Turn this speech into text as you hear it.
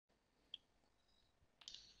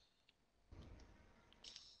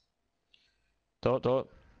Dot dot.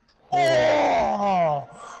 Oh!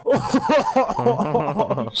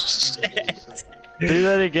 Oh, shit! Do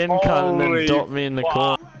that again, cunt, and then dot me in the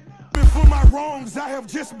corner. For my wrongs, I have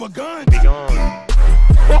just begun. Be gone.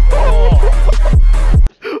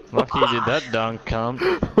 Lucky you did that dunk,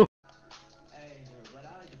 cunt.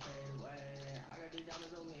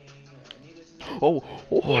 Oh,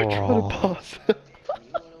 I tried to pass.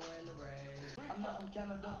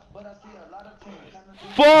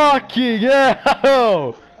 Fucking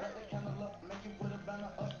hell!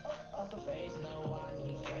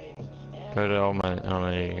 Go to old mate. Oh,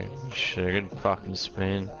 there you go. Shit, good fucking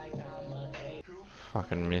spin.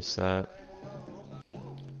 Fucking missed that.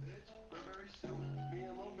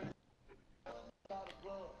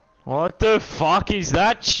 What the fuck is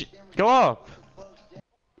that Go up!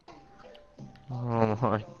 Oh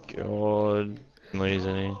my god.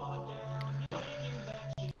 Losing it.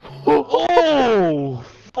 Oh!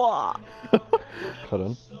 Fuck! Hold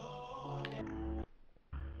on.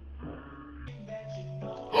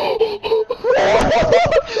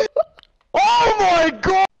 Oh my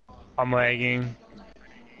god! I'm lagging.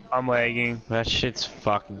 I'm lagging. That shit's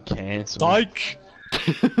fucking cancelled. Like.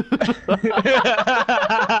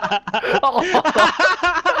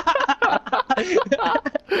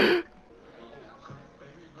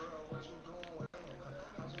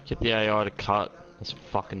 Get the AI to cut. That's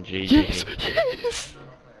fucking GG. Yes! Yes!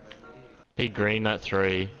 He greened that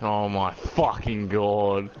 3. Oh my fucking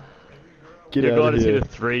god. Get You out gotta of see here. the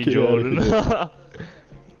 3, Get out of Jordan. here.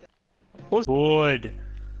 What's good?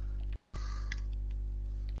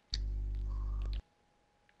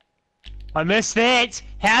 I missed it!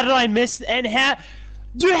 How did I miss and how?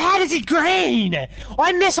 Dude, how does it green?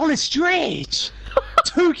 I miss on the stretch!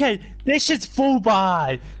 2K, that shit's full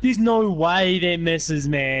bar. There's no way that misses,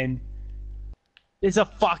 man. There's a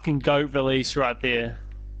fucking goat release right there.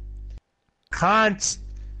 Can't.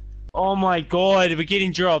 Oh my god, we're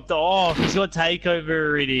getting dropped off. He's got takeover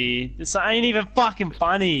already. This ain't even fucking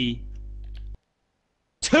funny.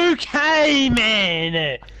 2K,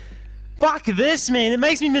 man! Fuck this, man. It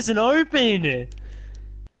makes me miss an open.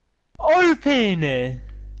 Open!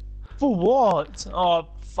 For what? Oh,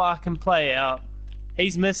 fucking play out.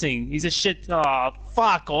 He's missing. He's a shit. Oh,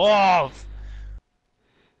 fuck off.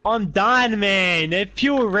 I'm done, man. If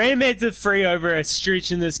pure Ramhead's a free over a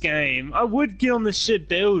stretch in this game, I would get on the shit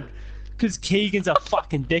build. Because Keegan's a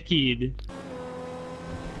fucking dickhead.